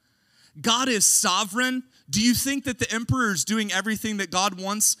them? God is sovereign. Do you think that the emperor is doing everything that God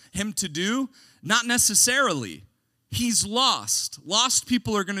wants him to do? Not necessarily. He's lost. Lost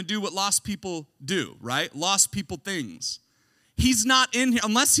people are going to do what lost people do, right? Lost people things. He's not in here,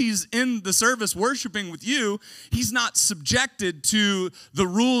 unless he's in the service worshiping with you, he's not subjected to the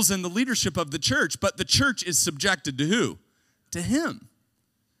rules and the leadership of the church, but the church is subjected to who? To him.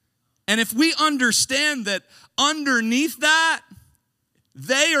 And if we understand that underneath that,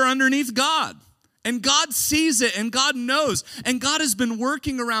 they are underneath God. And God sees it and God knows. And God has been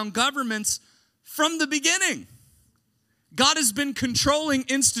working around governments from the beginning. God has been controlling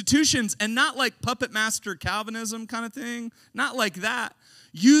institutions, and not like puppet master Calvinism kind of thing, not like that,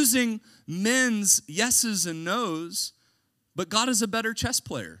 using men's yeses and nos, but God is a better chess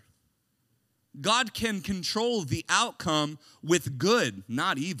player. God can control the outcome with good,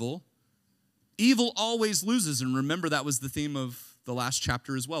 not evil. Evil always loses, and remember that was the theme of the last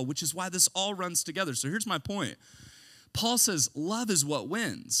chapter as well, which is why this all runs together. So here's my point. Paul says love is what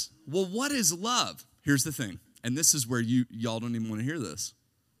wins. Well, what is love? Here's the thing. And this is where y'all don't even want to hear this.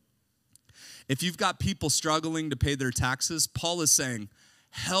 If you've got people struggling to pay their taxes, Paul is saying,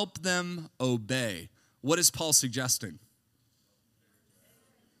 help them obey. What is Paul suggesting?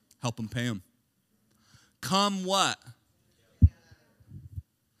 Help them pay them. Come what?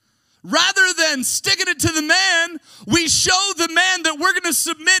 Rather than sticking it to the man, we show the man that we're going to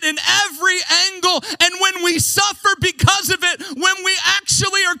submit in every angle. And when we suffer because of it, when we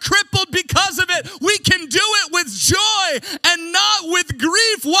actually are crippled because of it, we can do it with joy and not with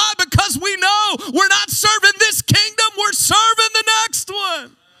grief. Why? Because we know we're not serving this kingdom, we're serving the next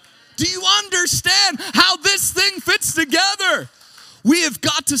one. Do you understand how this thing fits together? We have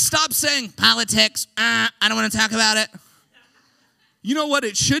got to stop saying, politics, I don't want to talk about it. You know what?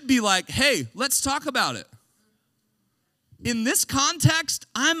 It should be like, hey, let's talk about it. In this context,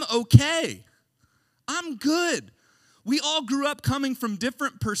 I'm okay. I'm good. We all grew up coming from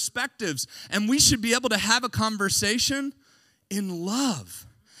different perspectives, and we should be able to have a conversation in love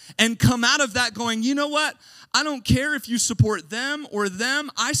and come out of that going, you know what? I don't care if you support them or them.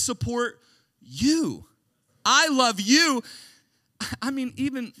 I support you. I love you. I mean,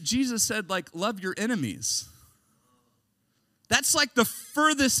 even Jesus said, like, love your enemies. That's like the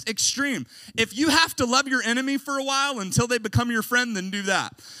furthest extreme. If you have to love your enemy for a while until they become your friend, then do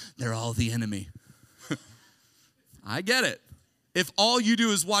that. They're all the enemy. I get it. If all you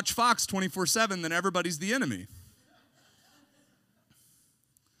do is watch Fox 24/7, then everybody's the enemy.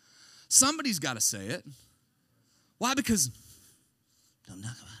 Somebody's got to say it. Why? Because don't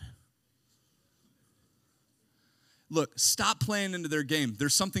talk about it. Look, stop playing into their game.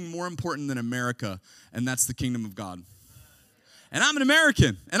 There's something more important than America, and that's the kingdom of God. And I'm an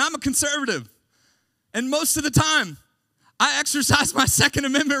American, and I'm a conservative. And most of the time, I exercise my Second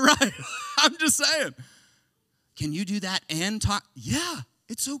Amendment right. I'm just saying. Can you do that and talk? Yeah,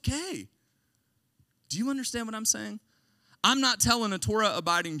 it's okay. Do you understand what I'm saying? I'm not telling a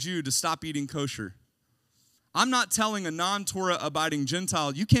Torah-abiding Jew to stop eating kosher. I'm not telling a non-Torah-abiding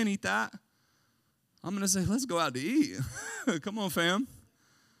Gentile, you can't eat that. I'm going to say, let's go out to eat. Come on, fam.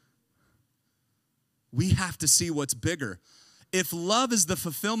 We have to see what's bigger. If love is the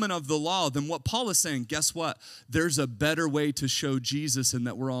fulfillment of the law, then what Paul is saying, guess what? There's a better way to show Jesus and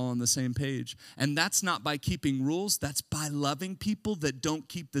that we're all on the same page. And that's not by keeping rules. That's by loving people that don't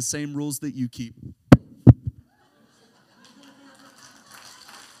keep the same rules that you keep.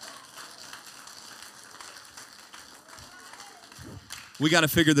 We got to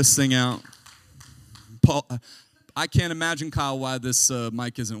figure this thing out. Paul, I can't imagine, Kyle, why this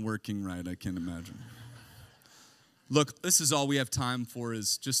mic isn't working right. I can't imagine. Look, this is all we have time for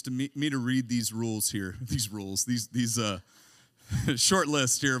is just to me to read these rules here. These short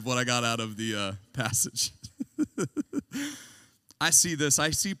list here of what I got out of the passage. I see this.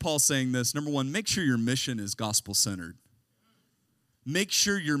 I see Paul saying this. Number one, make sure your mission is gospel-centered. Make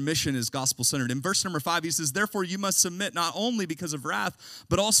sure your mission is gospel-centered. In verse number 5, he says, therefore you must submit not only because of wrath,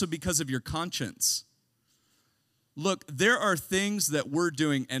 but also because of your conscience. Look, there are things that we're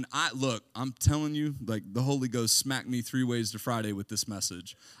doing, and I'm telling you, like the Holy Ghost smacked me 3 ways to Friday with this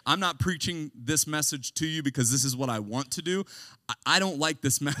message. I'm not preaching this message to you because this is what I want to do. I don't like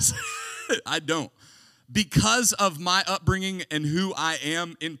this message. I don't. because of my upbringing and who I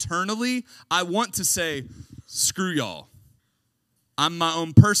am internally, I want to say, screw y'all. I'm my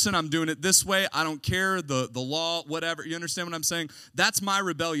own person. I'm doing it this way. I don't care, the law, whatever. You understand what I'm saying? That's my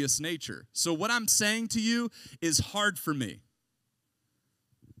rebellious nature. So what I'm saying to you is hard for me.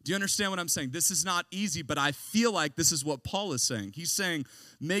 Do you understand what I'm saying? This is not easy, but I feel like this is what Paul is saying. He's saying,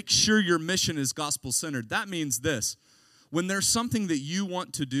 make sure your mission is gospel-centered. That means this. When there's something that you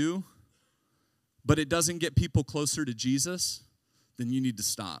want to do, but it doesn't get people closer to Jesus, then you need to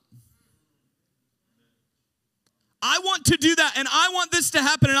stop. I want to do that, and I want this to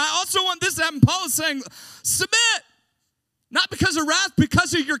happen, and I also want this to happen. Paul is saying, submit. Not because of wrath,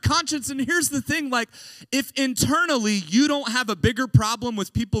 because of your conscience. And here's the thing, like, if internally you don't have a bigger problem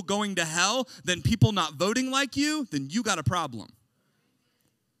with people going to hell than people not voting like you, then you got a problem.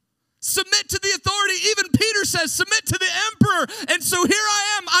 Submit to the authority. Even Peter says, submit to the emperor. And so here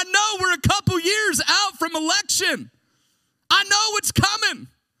I am. I know we're a couple years out from election. I know it's coming.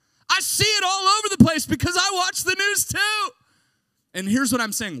 I see it all over the place because I watch the news too. And here's what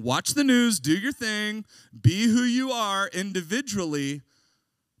I'm saying. Watch the news, do your thing, be who you are individually,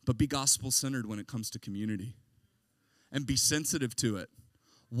 but be gospel-centered when it comes to community. And be sensitive to it.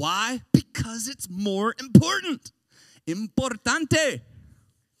 Why? Because it's more important. Importante.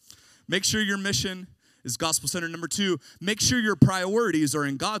 Make sure your mission is gospel-centered. Number 2, make sure your priorities are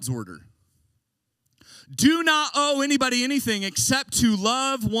in God's order. Do not owe anybody anything except to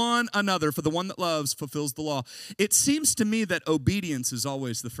love one another, for the one that loves fulfills the law. It seems to me that obedience is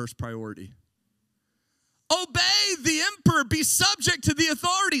always the first priority. Obey the emperor. Be subject to the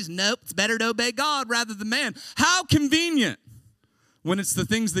authorities. Nope, it's better to obey God rather than man. How convenient when it's the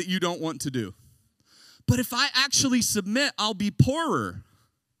things that you don't want to do. But if I actually submit, I'll be poorer.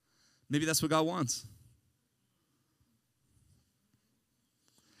 Maybe that's what God wants.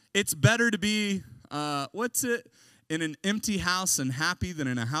 It's better to be, in an empty house and happy than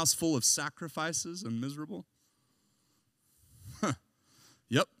in a house full of sacrifices and miserable?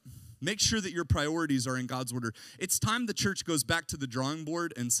 Yep. Make sure that your priorities are in God's order. It's time the church goes back to the drawing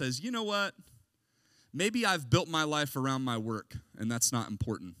board and says, you know what? Maybe I've built my life around my work, and that's not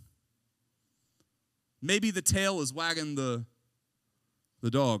important. Maybe the tail is wagging the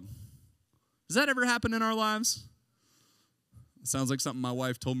dog. Does that ever happen in our lives? It sounds like something my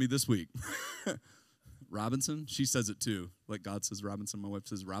wife told me this week. Robinson, she says it too. Like God says Robinson, my wife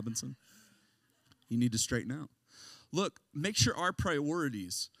says Robinson. You need to straighten out. Look, make sure our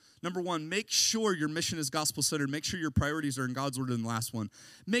priorities. Number 1, make sure your mission is gospel-centered. Make sure your priorities are in God's order. And the last one,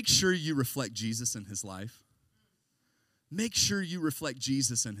 make sure you reflect Jesus in his life. Make sure you reflect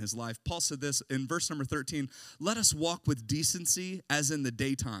Jesus in his life. Paul said this in verse number 13, let us walk with decency as in the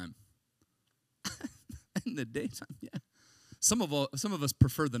daytime. In the daytime, yeah. Some of us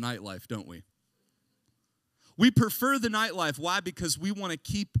prefer the nightlife, don't we? We prefer the nightlife. Why? Because we want to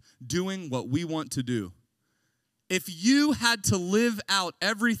keep doing what we want to do. If you had to live out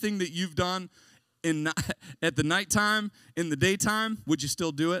everything that you've done at the nighttime, in the daytime, would you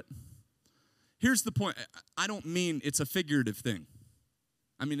still do it? Here's the point. I don't mean it's a figurative thing.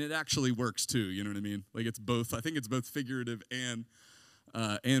 I mean, it actually works too, you know what I mean? Like it's both. I think it's both figurative and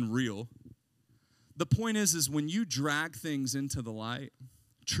real. The point is when you drag things into the light,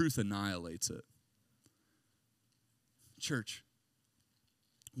 truth annihilates it. Church,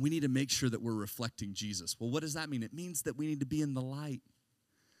 we need to make sure that we're reflecting Jesus. Well, what does that mean? It means that we need to be in the light.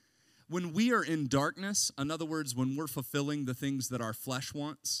 When we are in darkness, in other words, when we're fulfilling the things that our flesh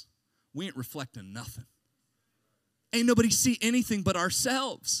wants, we ain't reflecting nothing. Ain't nobody see anything but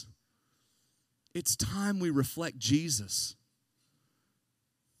ourselves. It's time we reflect Jesus.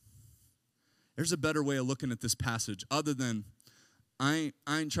 There's a better way of looking at this passage other than I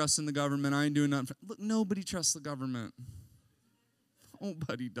ain't trusting the government. I ain't doing nothing. Look, nobody trusts the government.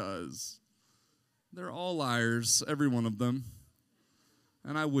 Nobody does. They're all liars, every one of them.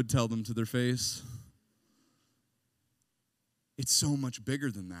 And I would tell them to their face. It's so much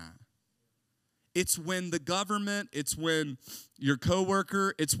bigger than that. It's when the government, it's when your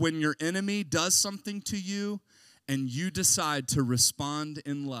coworker, it's when your enemy does something to you and you decide to respond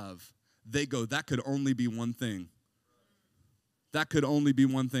in love. They go, that could only be one thing. That could only be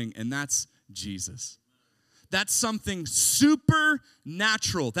one thing, and that's Jesus. That's something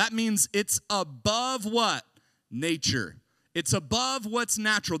supernatural. That means it's above what? Nature. It's above what's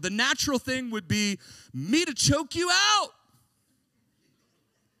natural. The natural thing would be me to choke you out.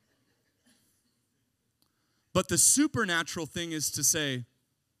 But the supernatural thing is to say,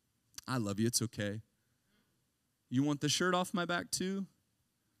 I love you, it's okay. You want the shirt off my back too?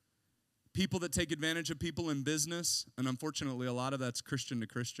 People that take advantage of people in business, and unfortunately a lot of that's Christian to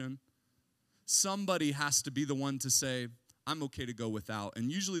Christian. somebody has to be the one to say, I'm okay to go without.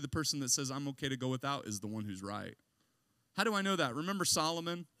 And usually the person that says, I'm okay to go without is the one who's right. How do I know that? Remember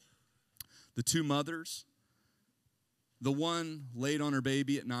Solomon? The two mothers? The one laid on her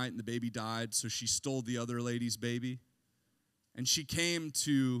baby at night and the baby died, so she stole the other lady's baby. And she came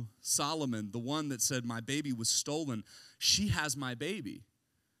to Solomon, the one that said, my baby was stolen. She has my baby.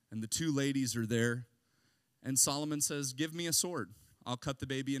 And the two ladies are there. And Solomon says, give me a sword. I'll cut the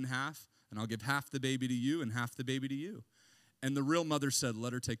baby in half, and I'll give half the baby to you and half the baby to you. And the real mother said,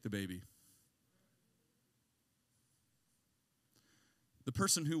 let her take the baby. The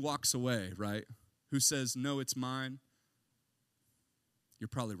person who walks away, right, who says, no, it's mine, you're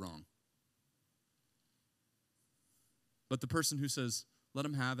probably wrong. But the person who says, let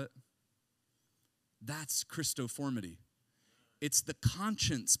him have it, that's Christoformity. It's the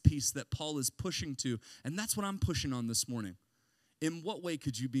conscience piece that Paul is pushing to, and that's what I'm pushing on this morning. In what way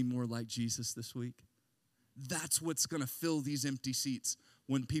could you be more like Jesus this week? That's what's going to fill these empty seats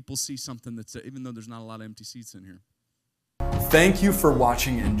when people see something that's, even though there's not a lot of empty seats in here. Thank you for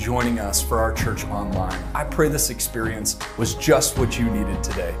watching and joining us for our church online. I pray this experience was just what you needed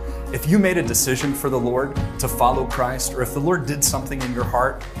today. If you made a decision for the Lord to follow Christ, or if the Lord did something in your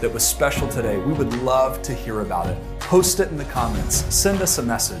heart that was special today, we would love to hear about it. Post it in the comments, send us a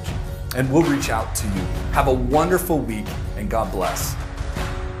message, and we'll reach out to you. Have a wonderful week, and God bless.